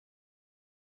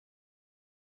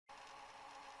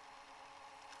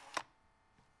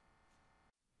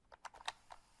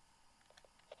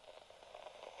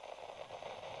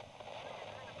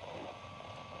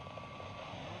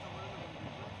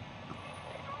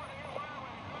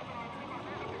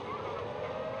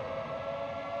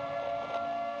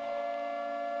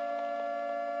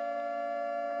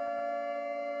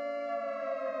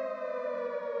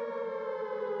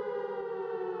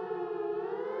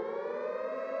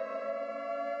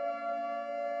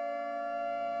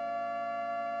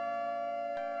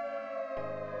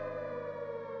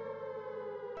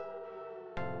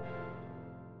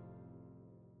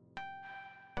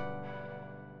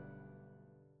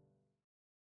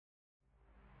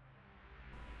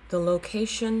The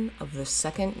location of the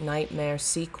second nightmare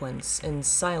sequence in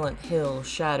Silent Hill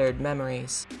shattered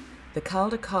memories. The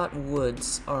Caldecott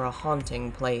Woods are a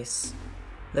haunting place.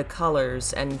 The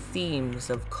colors and themes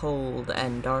of cold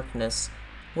and darkness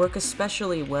work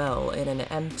especially well in an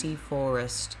empty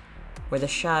forest, where the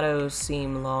shadows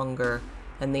seem longer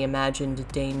and the imagined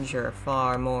danger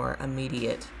far more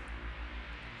immediate.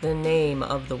 The name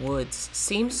of the woods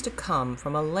seems to come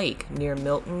from a lake near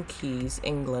Milton Keynes,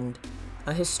 England,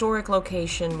 a historic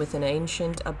location with an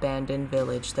ancient abandoned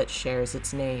village that shares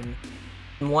its name,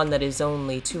 and one that is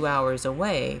only 2 hours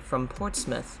away from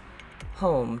Portsmouth,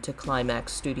 home to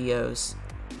Climax Studios.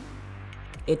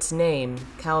 Its name,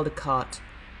 Caldecott,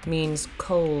 means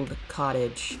cold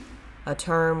cottage, a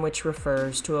term which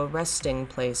refers to a resting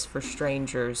place for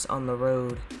strangers on the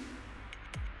road.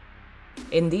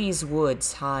 In these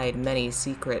woods hide many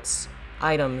secrets,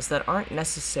 items that aren't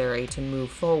necessary to move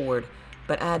forward,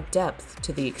 but add depth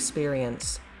to the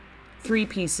experience. 3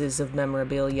 pieces of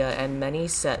memorabilia and many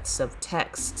sets of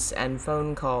texts and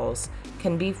phone calls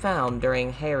can be found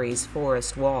during Harry's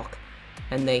forest walk,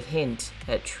 and they hint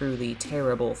at truly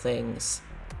terrible things.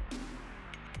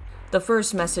 The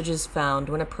first message is found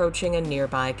when approaching a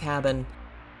nearby cabin.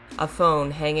 A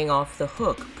phone hanging off the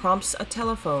hook prompts a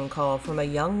telephone call from a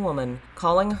young woman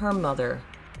calling her mother,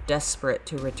 desperate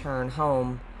to return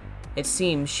home. It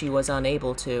seems she was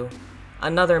unable to.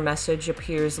 Another message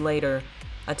appears later,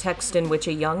 a text in which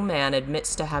a young man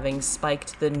admits to having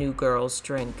spiked the new girl's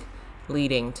drink,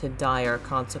 leading to dire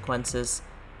consequences.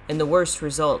 In the worst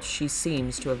result, she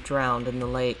seems to have drowned in the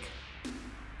lake.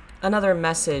 Another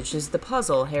message is the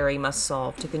puzzle Harry must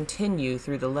solve to continue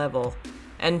through the level.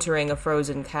 Entering a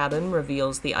frozen cabin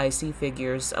reveals the icy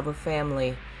figures of a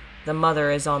family. The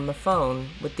mother is on the phone,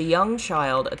 with the young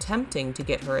child attempting to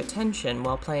get her attention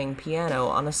while playing piano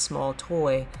on a small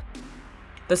toy.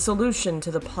 The solution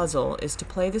to the puzzle is to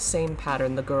play the same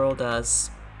pattern the girl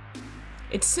does.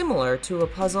 It's similar to a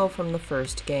puzzle from the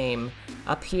first game,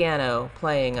 a piano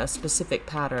playing a specific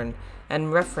pattern,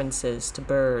 and references to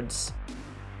birds.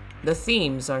 The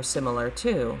themes are similar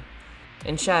too.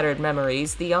 In Shattered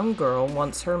Memories, the young girl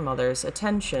wants her mother's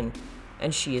attention,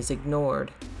 and she is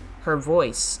ignored. Her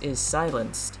voice is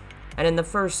silenced, and in the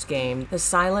first game, the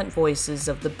silent voices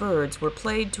of the birds were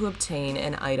played to obtain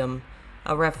an item,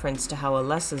 a reference to how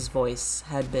Alessa's voice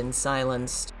had been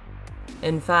silenced.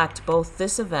 In fact, both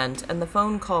this event and the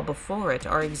phone call before it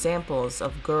are examples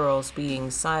of girls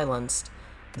being silenced.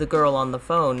 The girl on the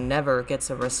phone never gets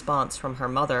a response from her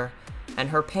mother, and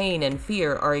her pain and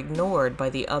fear are ignored by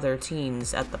the other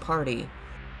teens at the party.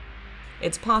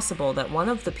 It's possible that one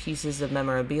of the pieces of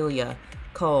memorabilia,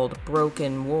 called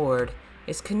Broken Ward,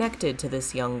 is connected to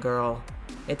this young girl.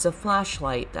 It's a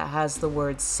flashlight that has the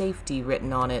word safety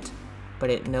written on it, but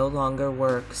it no longer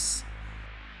works.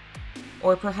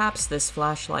 Or perhaps this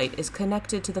flashlight is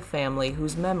connected to the family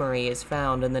whose memory is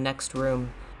found in the next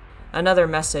room. Another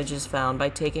message is found by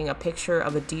taking a picture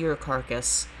of a deer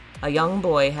carcass. A young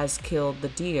boy has killed the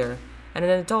deer, and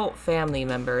an adult family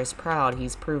member is proud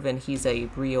he's proven he's a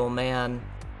real man.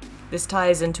 This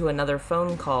ties into another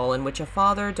phone call in which a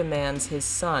father demands his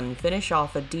son finish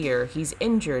off a deer he's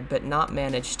injured but not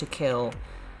managed to kill,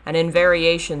 and in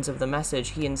variations of the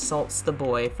message he insults the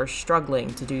boy for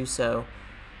struggling to do so.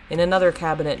 In another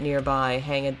cabinet nearby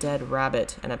hang a dead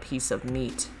rabbit and a piece of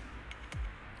meat.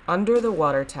 Under the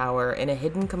water tower, in a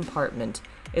hidden compartment,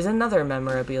 is another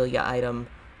memorabilia item,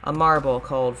 a marble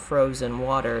called Frozen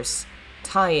Waters,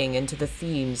 tying into the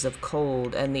themes of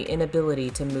cold and the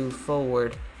inability to move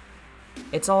forward.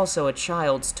 It's also a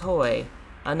child's toy,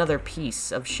 another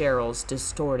piece of Cheryl's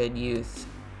distorted youth.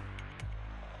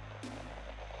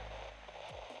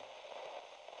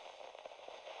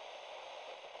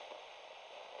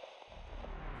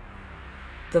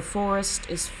 The forest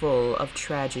is full of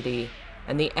tragedy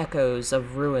and the echoes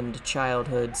of ruined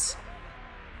childhoods.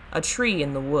 A tree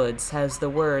in the woods has the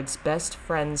words "Best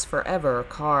Friends Forever"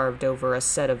 carved over a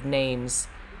set of names,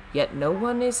 yet no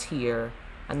one is here,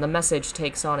 and the message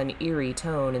takes on an eerie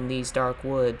tone in these dark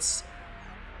woods.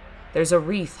 There's a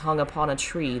wreath hung upon a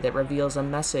tree that reveals a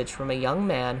message from a young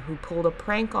man who pulled a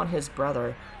prank on his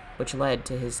brother, which led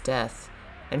to his death,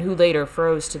 and who later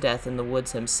froze to death in the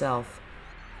woods himself.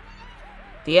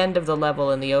 The end of the level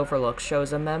in the Overlook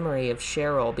shows a memory of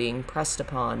Cheryl being pressed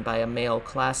upon by a male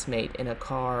classmate in a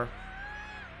car.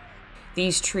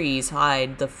 These trees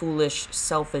hide the foolish,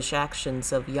 selfish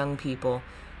actions of young people,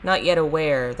 not yet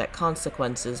aware that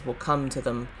consequences will come to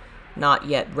them, not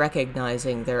yet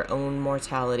recognizing their own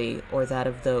mortality or that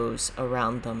of those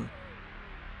around them.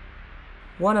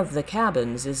 One of the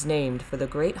cabins is named for the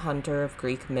great hunter of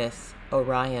Greek myth,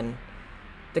 Orion.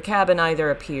 The cabin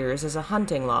either appears as a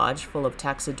hunting lodge full of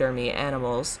taxidermy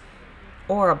animals,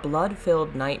 or a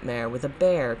blood-filled nightmare with a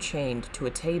bear chained to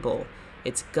a table,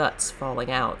 its guts falling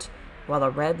out, while a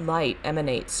red light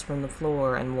emanates from the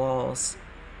floor and walls.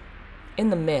 In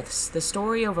the myths, the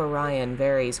story of Orion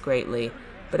varies greatly,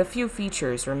 but a few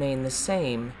features remain the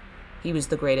same. He was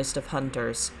the greatest of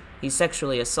hunters. He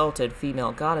sexually assaulted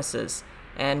female goddesses,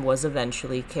 and was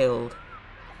eventually killed.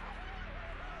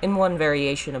 In one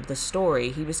variation of the story,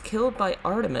 he was killed by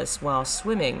Artemis while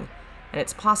swimming, and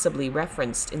it's possibly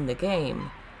referenced in the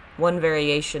game. One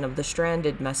variation of the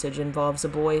stranded message involves a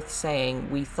boy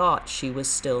saying, "We thought she was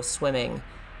still swimming,"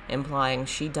 implying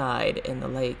she died in the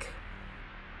lake.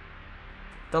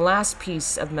 The last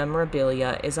piece of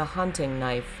memorabilia is a hunting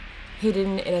knife,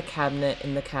 hidden in a cabinet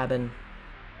in the cabin.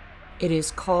 It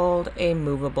is called a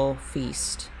movable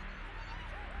feast.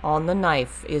 On the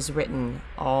knife is written,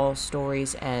 "All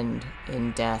stories end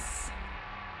in death."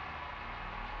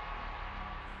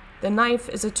 The knife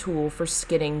is a tool for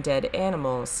skinning dead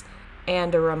animals,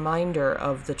 and a reminder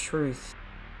of the truth,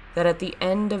 that at the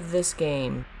end of this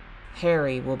game,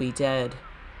 Harry will be dead.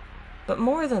 But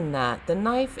more than that, the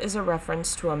knife is a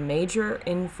reference to a major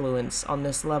influence on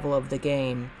this level of the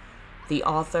game, the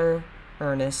author,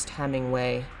 Ernest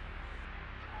Hemingway.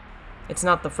 It's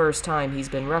not the first time he's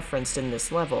been referenced in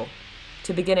this level.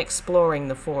 To begin exploring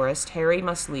the forest, Harry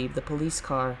must leave the police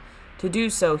car. To do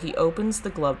so, he opens the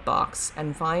glove box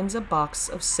and finds a box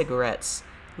of cigarettes,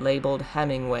 labeled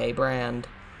Hemingway brand.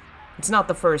 It's not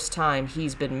the first time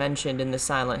he's been mentioned in the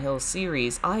Silent Hill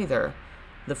series either.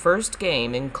 The first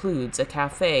game includes a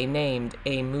cafe named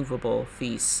A Movable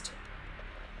Feast.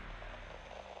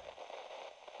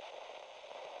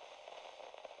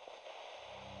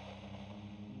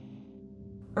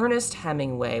 Ernest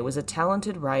Hemingway was a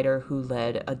talented writer who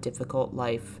led a difficult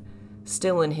life.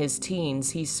 Still in his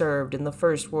teens, he served in the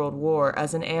First World War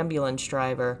as an ambulance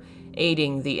driver,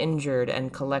 aiding the injured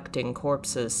and collecting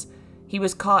corpses. He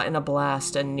was caught in a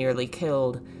blast and nearly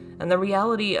killed, and the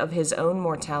reality of his own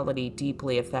mortality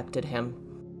deeply affected him.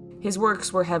 His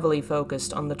works were heavily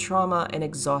focused on the trauma and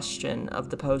exhaustion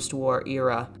of the post-war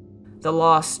era, the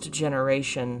lost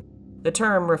generation. The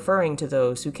term referring to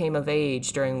those who came of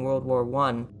age during World War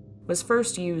I was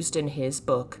first used in his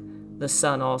book, The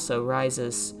Sun Also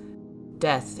Rises.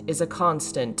 Death is a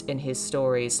constant in his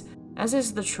stories, as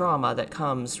is the trauma that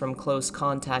comes from close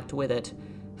contact with it.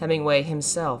 Hemingway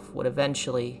himself would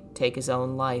eventually take his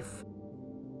own life.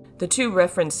 The two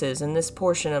references in this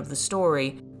portion of the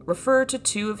story refer to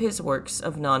two of his works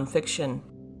of nonfiction.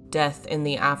 Death in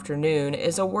the Afternoon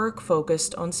is a work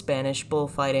focused on Spanish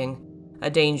bullfighting, a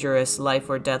dangerous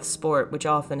life-or-death sport which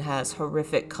often has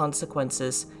horrific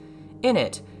consequences. In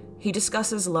it, he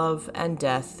discusses love and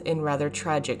death in rather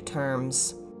tragic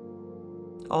terms.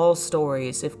 All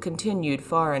stories, if continued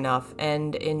far enough,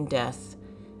 end in death.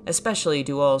 Especially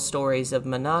do all stories of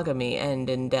monogamy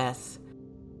end in death.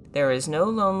 There is no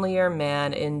lonelier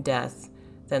man in death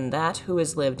than that who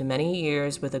has lived many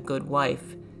years with a good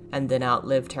wife and then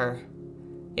outlived her.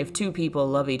 If two people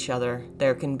love each other,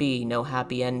 there can be no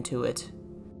happy end to it.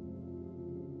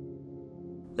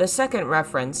 The second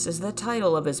reference is the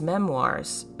title of his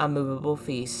memoirs, A Movable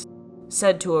Feast,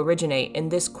 said to originate in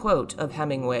this quote of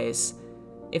Hemingway's,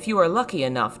 "If you are lucky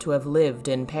enough to have lived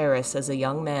in Paris as a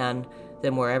young man,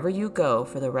 then wherever you go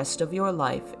for the rest of your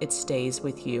life, it stays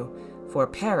with you, for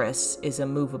Paris is a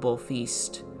movable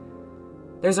feast."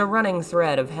 There's a running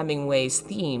thread of Hemingway's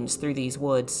themes through these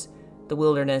woods. The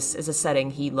wilderness is a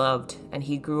setting he loved, and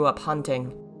he grew up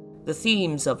hunting. The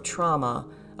themes of trauma,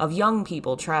 of young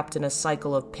people trapped in a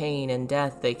cycle of pain and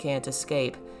death they can't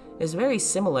escape, is very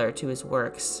similar to his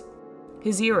works.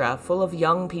 His era, full of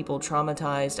young people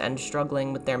traumatized and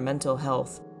struggling with their mental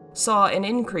health, saw an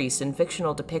increase in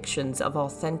fictional depictions of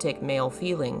authentic male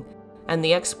feeling, and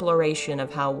the exploration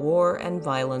of how war and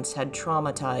violence had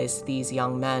traumatized these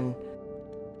young men.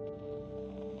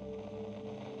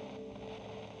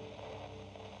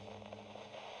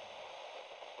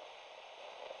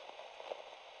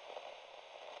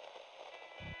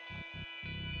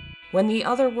 When the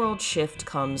otherworld shift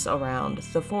comes around,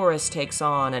 the forest takes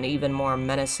on an even more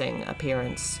menacing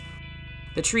appearance.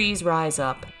 The trees rise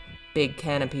up, big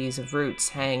canopies of roots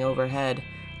hang overhead,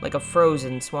 like a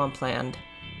frozen swampland.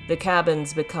 The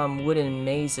cabins become wooden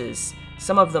mazes,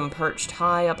 some of them perched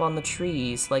high up on the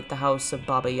trees like the house of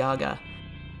Baba Yaga.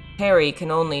 Harry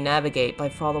can only navigate by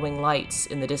following lights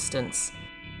in the distance.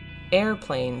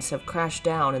 Airplanes have crashed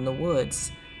down in the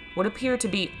woods, what appear to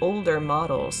be older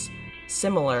models,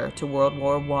 similar to World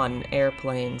War I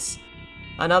airplanes.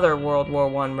 Another World War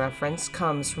I reference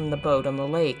comes from the boat on the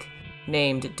lake,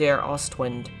 named Der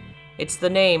Ostwind. It's the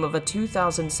name of a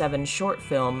 2007 short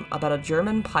film about a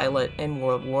German pilot in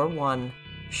World War I,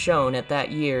 shown at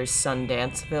that year's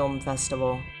Sundance Film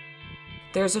Festival.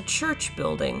 There's a church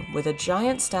building with a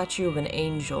giant statue of an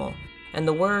angel, and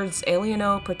the words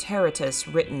Alieno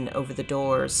Praeteritus written over the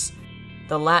doors.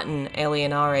 The Latin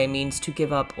alienare means to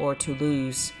give up or to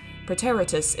lose.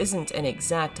 Praeteritus isn't an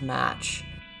exact match.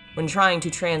 When trying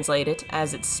to translate it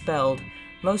as it's spelled,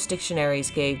 most dictionaries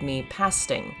gave me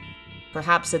pasting.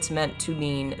 Perhaps it's meant to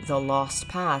mean the lost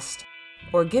past,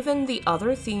 or given the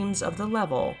other themes of the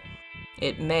level,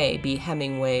 it may be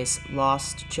Hemingway's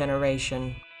Lost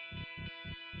Generation.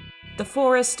 The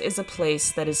forest is a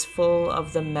place that is full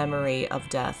of the memory of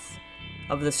death,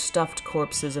 of the stuffed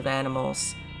corpses of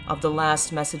animals, of the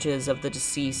last messages of the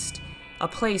deceased, a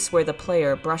place where the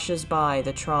player brushes by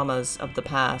the traumas of the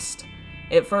past.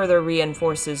 It further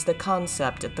reinforces the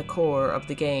concept at the core of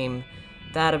the game,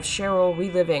 that of Cheryl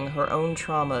reliving her own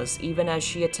traumas even as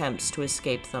she attempts to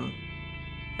escape them.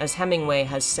 As Hemingway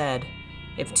has said,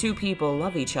 if two people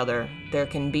love each other, there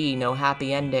can be no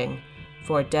happy ending,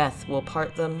 for death will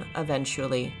part them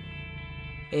eventually.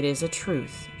 It is a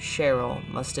truth Cheryl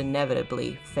must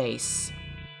inevitably face.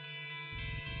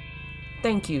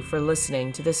 Thank you for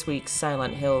listening to this week's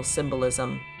Silent Hill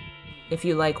Symbolism. If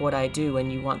you like what I do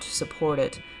and you want to support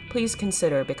it, please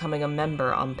consider becoming a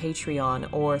member on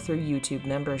Patreon or through YouTube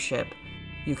membership.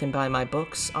 You can buy my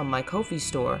books on my Ko-fi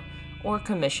store or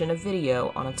commission a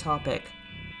video on a topic.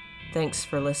 Thanks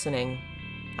for listening.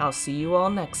 I'll see you all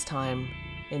next time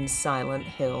in Silent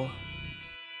Hill.